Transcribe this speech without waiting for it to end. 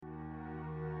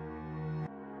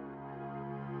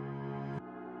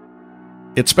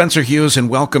It's Spencer Hughes, and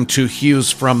welcome to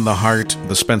Hughes from the Heart,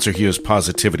 the Spencer Hughes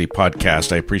Positivity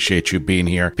Podcast. I appreciate you being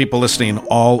here. People listening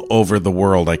all over the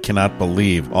world. I cannot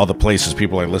believe all the places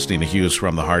people are listening to Hughes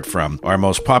from the Heart from. Our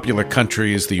most popular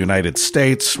country is the United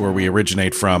States, where we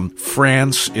originate from.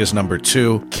 France is number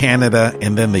 2, Canada,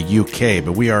 and then the UK.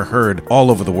 But we are heard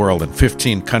all over the world in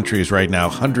 15 countries right now,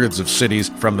 hundreds of cities,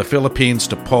 from the Philippines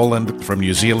to Poland, from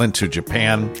New Zealand to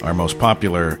Japan. Our most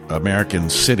popular American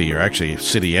city, or actually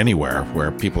city anywhere, where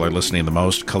people are listening the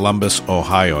most, Columbus,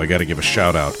 Ohio. I got to give a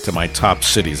shout out to my top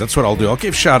cities. That's what I'll do. I'll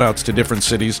give shout outs to different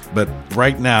cities, but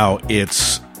right now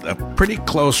it's a pretty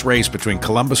close race between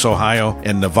Columbus, Ohio,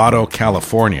 and Novato,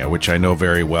 California, which I know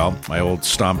very well. My old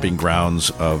stomping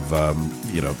grounds of,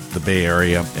 the Bay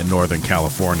Area and Northern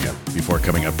California before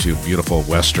coming up to beautiful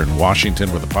Western Washington,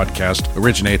 where the podcast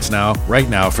originates now, right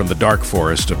now from the dark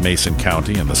forest of Mason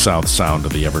County and the South Sound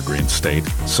of the Evergreen State.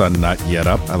 Sun not yet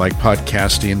up. I like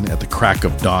podcasting at the crack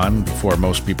of dawn before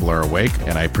most people are awake,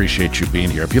 and I appreciate you being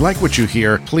here. If you like what you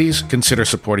hear, please consider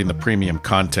supporting the premium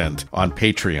content on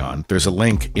Patreon. There's a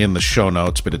link in the show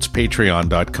notes, but it's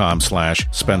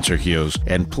patreon.com/Spencer Hughes.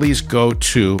 And please go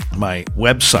to my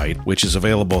website, which is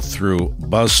available through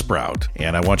Buzzsprout.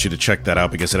 And I want you to check that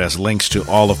out because it has links to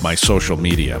all of my social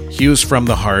media.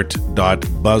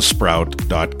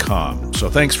 HughesFromTheHeart.buzzsprout.com. So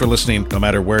thanks for listening, no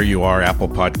matter where you are, Apple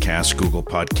Podcasts, Google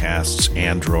Podcasts,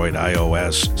 Android,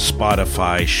 iOS,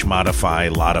 Spotify,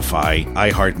 Schmotify, Lotify,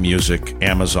 iHeart Music,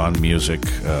 Amazon Music,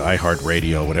 iHeart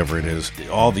Radio, whatever it is.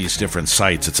 All these different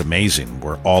sites, it's amazing.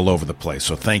 We're all over the place.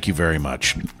 So thank you very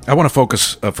much. I want to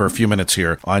focus for a few minutes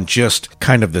here on just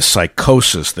kind of the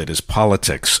psychosis that is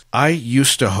politics. I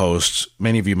used to host,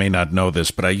 many of you may not know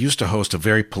this, but I used to host a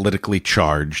very politically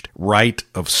charged, right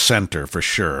of center for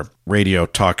sure, radio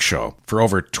talk show. For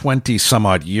over 20 some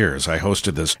odd years, I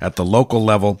hosted this at the local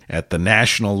level, at the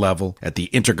national level, at the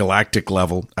intergalactic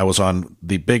level. I was on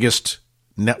the biggest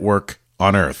network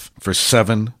on earth for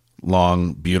 7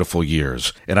 long, beautiful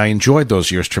years. And I enjoyed those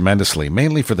years tremendously,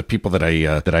 mainly for the people that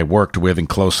I worked with and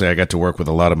closely. I got to work with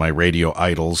a lot of my radio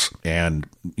idols and,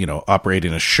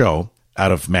 operating a show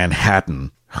out of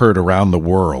Manhattan, heard around the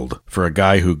world for a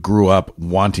guy who grew up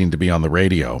wanting to be on the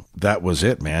radio. That was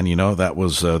it, man. That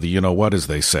was the what, as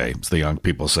they say, as the young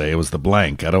people say. It was the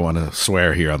blank. I don't want to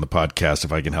swear here on the podcast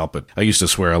if I can help it. I used to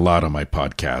swear a lot on my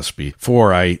podcast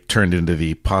before I turned into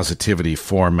the positivity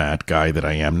format guy that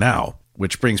I am now.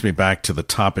 Which brings me back to the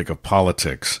topic of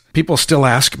politics. People still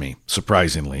ask me,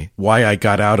 surprisingly, why I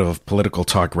got out of political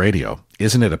talk radio.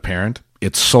 Isn't it apparent?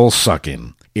 It's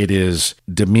soul-sucking. It is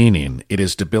demeaning. It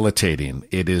is debilitating.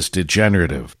 It is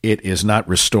degenerative. It is not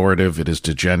restorative. It is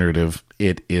degenerative.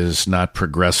 It is not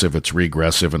progressive. It's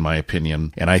regressive, in my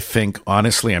opinion. And I think,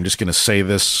 honestly, I'm just going to say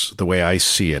this the way I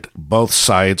see it. Both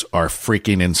sides are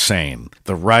freaking insane.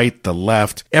 The right, the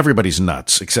left, everybody's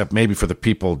nuts, except maybe for the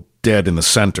people dead in the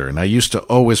center. And I used to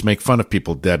always make fun of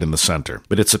people dead in the center.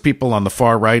 But it's the people on the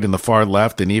far right and the far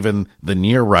left and even the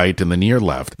near right and the near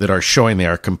left that are showing they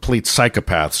are complete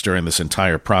psychopaths during this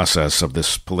entire process of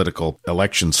this political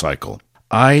election cycle.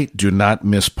 I do not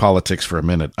miss politics for a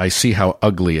minute. I see how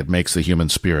ugly it makes the human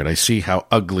spirit. I see how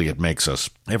ugly it makes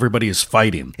us. Everybody is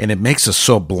fighting, and it makes us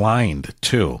so blind,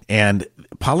 too. And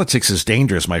politics is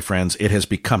dangerous, my friends. It has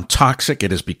become toxic.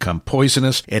 It has become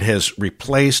poisonous. It has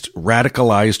replaced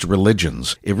radicalized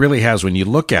religions. It really has. When you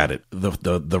look at it,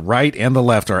 the right and the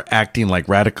left are acting like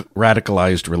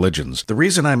radicalized religions. The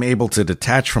reason I'm able to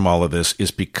detach from all of this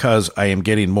is because I am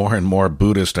getting more and more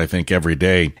Buddhist, I think, every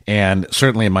day. And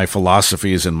certainly in my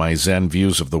philosophies and my Zen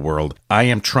views of the world, I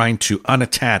am trying to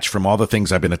unattach from all the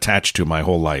things I've been attached to my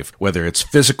whole life, whether it's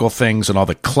physical things and all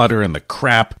the clutter and the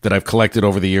crap that I've collected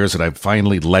over the years that I've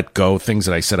finally let go, things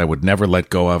that I said I would never let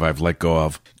go of, I've let go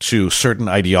of, to certain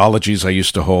ideologies I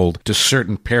used to hold, to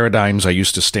certain paradigms I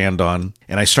used to stand on.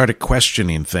 And I started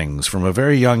questioning things from a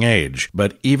very young age.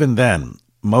 But even then,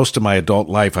 most of my adult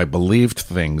life, I believed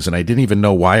things and I didn't even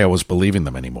know why I was believing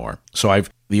them anymore. So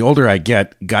the older I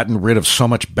get, gotten rid of so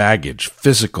much baggage,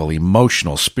 physical,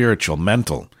 emotional, spiritual,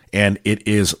 mental. And it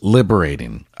is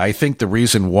liberating. I think the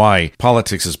reason why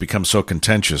politics has become so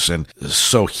contentious and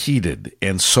so heated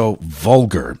and so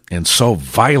vulgar and so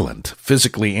violent,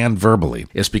 physically and verbally,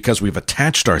 is because we've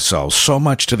attached ourselves so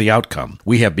much to the outcome.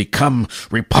 We have become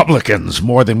Republicans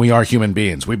more than we are human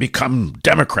beings. We become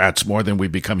Democrats more than we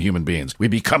become human beings. We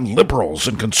become liberals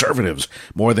and conservatives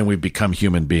more than we've become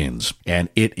human beings. And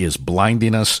it is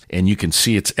blinding us, and you can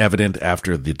see it's evident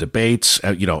after the debates.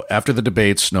 After the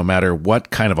debates, no matter what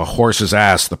kind of a horse's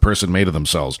ass the person made of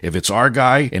themselves, themselves. If it's our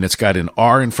guy and it's got an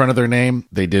R in front of their name,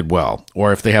 they did well.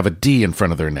 Or if they have a D in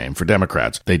front of their name for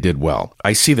Democrats, they did well.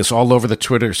 I see this all over the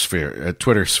Twitter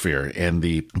sphere and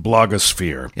the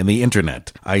blogosphere and the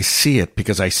internet. I see it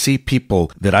because I see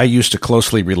people that I used to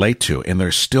closely relate to, and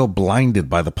they're still blinded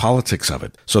by the politics of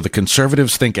it. So the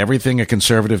conservatives think everything a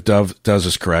conservative does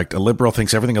is correct. A liberal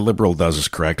thinks everything a liberal does is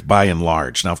correct, by and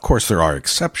large. Now, of course, there are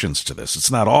exceptions to this.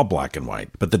 It's not all black and white.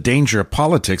 But the danger of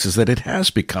politics is that it has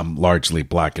become largely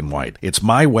black and white. It's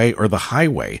my way or the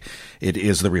highway. It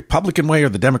is the Republican way or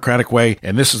the Democratic way,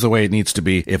 and this is the way it needs to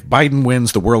be. If Biden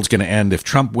wins, the world's going to end. If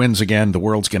Trump wins again, the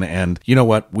world's going to end. You know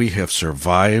what? We have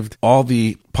survived all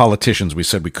the politicians we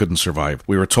said we couldn't survive.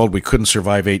 We were told we couldn't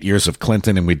survive 8 years of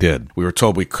Clinton, and we did. We were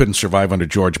told we couldn't survive under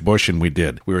George Bush, and we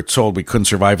did. We were told we couldn't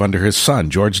survive under his son,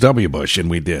 George W. Bush, and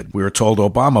we did. We were told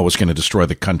Obama was going to destroy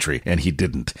the country, and he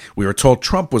didn't. We were told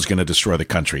Trump was going to destroy the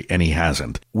country, and he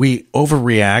hasn't. We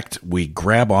overreact, we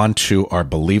grab onto our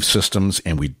belief systems,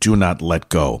 and we do not let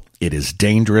go. It is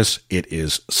dangerous. It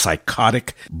is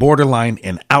psychotic, borderline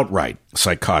and outright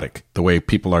psychotic, the way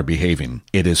people are behaving.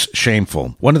 It is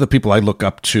shameful. One of the people I look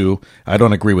up to, I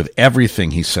don't agree with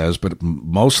everything he says, but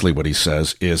mostly what he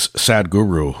says, is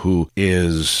Sadhguru, who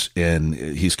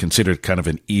he's considered kind of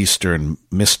an Eastern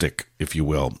mystic, if you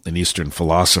will, an Eastern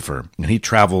philosopher. And he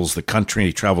travels the country,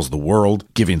 he travels the world,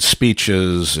 giving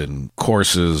speeches and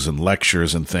courses and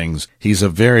lectures and things. He's a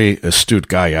very astute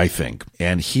guy, I think.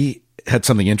 And he had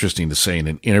something interesting to say in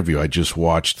an interview I just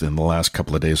watched in the last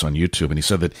couple of days on YouTube. And he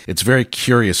said that it's very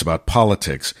curious about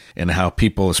politics and how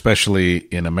people, especially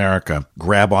in America,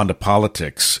 grab onto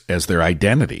politics as their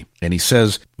identity. And he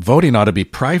says voting ought to be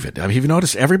private. I mean, have you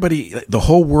noticed the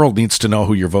whole world needs to know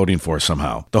who you're voting for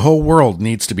somehow. The whole world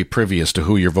needs to be privy as to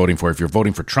who you're voting for. If you're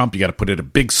voting for Trump, you got to put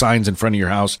it big signs in front of your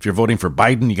house. If you're voting for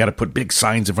Biden, you got to put big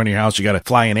signs in front of your house. You got to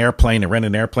fly an airplane and rent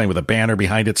an airplane with a banner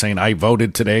behind it saying, I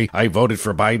voted today. I voted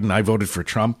for Biden. I voted for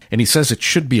Trump. And he says it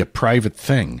should be a private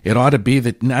thing. It ought to be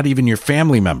that not even your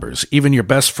family members, even your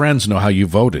best friends know how you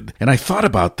voted. And I thought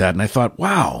about that and I thought,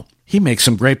 wow, he makes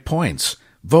some great points.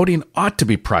 Voting ought to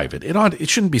be private. It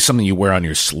shouldn't be something you wear on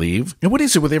your sleeve. And what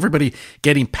is it with everybody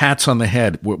getting pats on the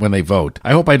head when they vote?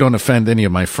 I hope I don't offend any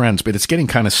of my friends, but it's getting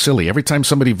kind of silly. Every time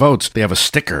somebody votes, they have a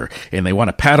sticker and they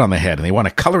want a pat on the head and they want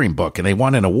a coloring book and they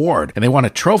want an award and they want a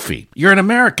trophy. You're an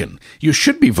American. You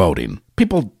should be voting.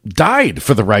 People died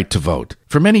for the right to vote.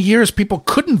 For many years, people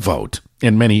couldn't vote.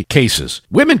 In many cases,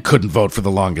 women couldn't vote for the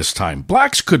longest time.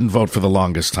 Blacks couldn't vote for the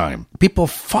longest time. People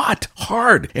fought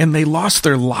hard and they lost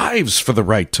their lives for the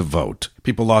right to vote.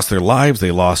 People lost their lives. They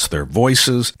lost their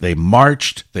voices. They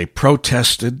marched. They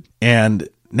protested. And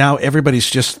now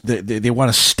everybody's just, they want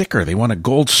a sticker. They want a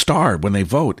gold star when they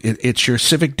vote. It's your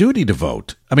civic duty to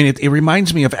vote. I mean, it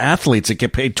reminds me of athletes that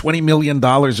get paid $20 million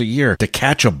a year to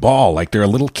catch a ball like they're a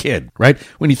little kid, right?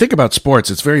 When you think about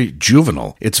sports, it's very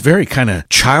juvenile. It's very kind of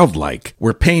childlike.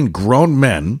 We're paying grown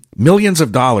men millions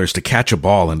of dollars to catch a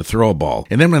ball and to throw a ball.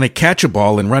 And then when they catch a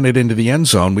ball and run it into the end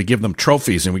zone, we give them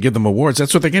trophies and we give them awards.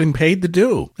 That's what they're getting paid to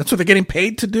do. That's what they're getting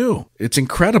paid to do. It's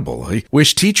incredible. I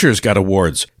wish teachers got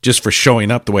awards just for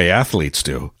showing up the way athletes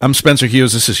do. I'm Spencer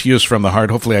Hughes. This is Hughes from the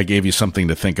Heart. Hopefully I gave you something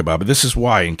to think about. But this is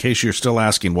why, in case you're still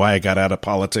asking why I got out of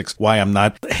politics, why I'm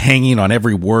not hanging on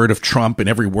every word of Trump and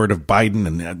every word of Biden,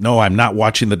 and no, I'm not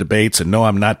watching the debates, and no,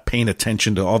 I'm not paying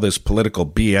attention to all this political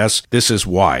BS. This is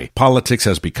why. Politics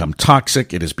has become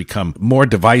toxic. It has become more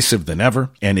divisive than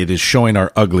ever, and it is showing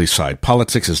our ugly side.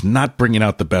 Politics is not bringing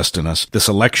out the best in us. This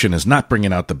election is not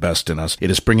bringing out the best in us.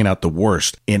 It is bringing out the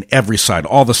worst in every side.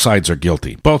 All the sides are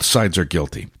guilty. Both sides are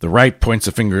guilty. The right points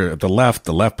a finger at the left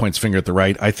points a finger at the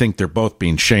right. I think they're both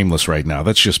being shameless right now.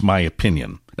 That's just my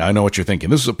opinion. Now, I know what you're thinking.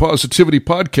 This is a positivity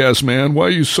podcast, man. Why are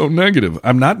you so negative?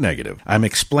 I'm not negative. I'm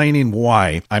explaining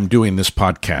why I'm doing this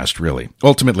podcast, really.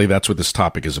 Ultimately, that's what this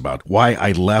topic is about. Why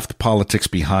I left politics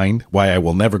behind, why I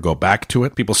will never go back to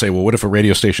it. People say, well, what if a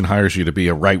radio station hires you to be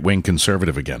a right-wing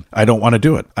conservative again? I don't want to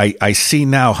do it. I see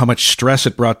now how much stress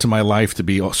it brought to my life to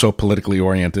be so politically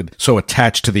oriented, so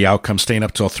attached to the outcome, staying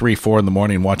up till 3, 4 in the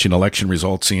morning watching election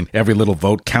results, seeing every little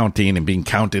vote counting and being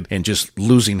counted, and just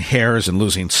losing hairs and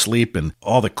losing sleep and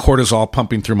all the cortisol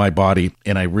pumping through my body,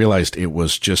 and I realized it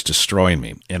was just destroying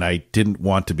me, and I didn't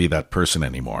want to be that person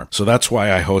anymore. So that's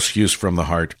why I host Hughes from the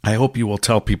Heart. I hope you will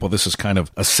tell people this is kind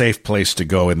of a safe place to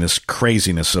go in this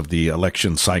craziness of the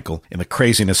election cycle, in the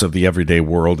craziness of the everyday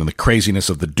world, and the craziness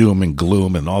of the doom and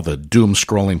gloom and all the doom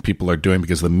scrolling people are doing,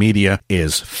 because the media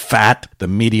is fat. The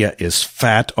media is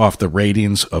fat off the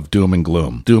ratings of doom and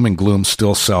gloom. Doom and gloom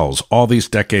still sells. All these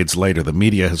decades later, the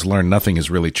media has learned nothing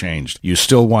has really changed.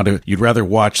 You'd rather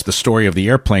watch the story of the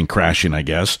airplane crashing, I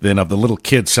guess, than of the little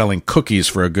kid selling cookies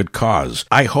for a good cause.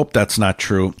 I hope that's not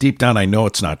true. Deep down, I know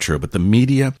it's not true, but the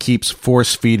media keeps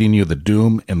force-feeding you the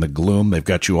doom and the gloom. They've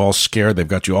got you all scared. They've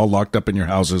got you all locked up in your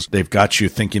houses. They've got you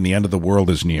thinking the end of the world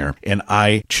is near. And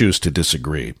I choose to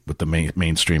disagree with the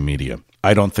mainstream media.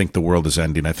 I don't think the world is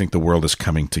ending. I think the world is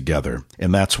coming together.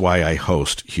 And that's why I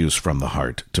host Hughes from the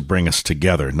Heart, to bring us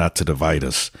together, not to divide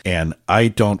us. And I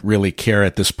don't really care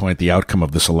at this point the outcome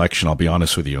of this election, I'll be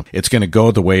honest with you. It's going to go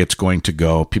the way it's going to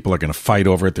go. People are going to fight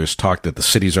over it. There's talk that the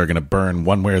cities are going to burn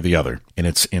one way or the other. And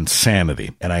it's insanity.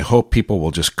 And I hope people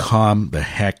will just calm the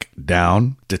heck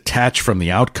down, detach from the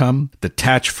outcome,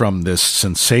 detach from this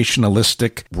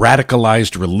sensationalistic,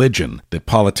 radicalized religion that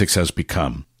politics has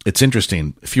become. It's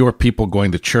interesting. Fewer people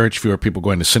going to church, fewer people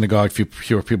going to synagogue,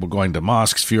 fewer people going to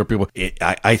mosques, fewer people.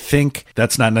 I think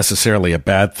that's not necessarily a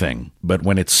bad thing. But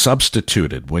when it's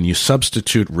substituted, when you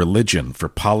substitute religion for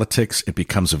politics, it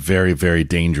becomes a very, very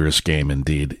dangerous game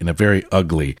indeed, and a very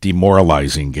ugly,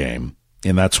 demoralizing game.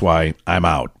 And that's why I'm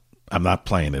out. I'm not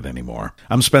playing it anymore.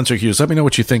 I'm Spencer Hughes. Let me know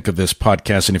what you think of this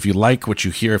podcast. And if you like what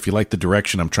you hear, if you like the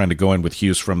direction I'm trying to go in with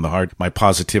Hughes from the Heart, my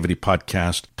positivity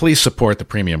podcast, please support the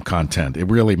premium content.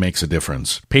 It really makes a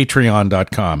difference.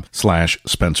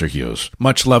 Patreon.com/Spencer Hughes.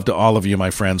 Much love to all of you, my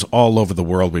friends, all over the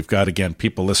world. We've got, again,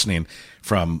 people listening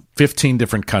from 15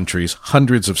 different countries,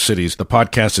 hundreds of cities. The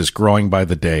podcast is growing by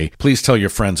the day. Please tell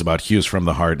your friends about Hughes from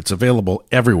the Heart. It's available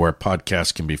everywhere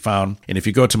podcasts can be found. And if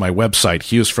you go to my website,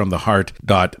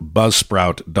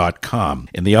 hughesfromtheheart.buzzsprout.com,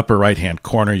 in the upper right-hand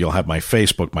corner, you'll have my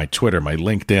Facebook, my Twitter, my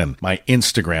LinkedIn, my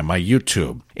Instagram, my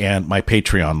YouTube, and my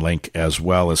Patreon link, as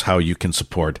well as how you can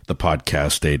support the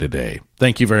podcast day to day.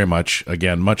 Thank you very much.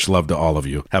 Again, much love to all of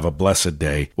you. Have a blessed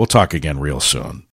day. We'll talk again real soon.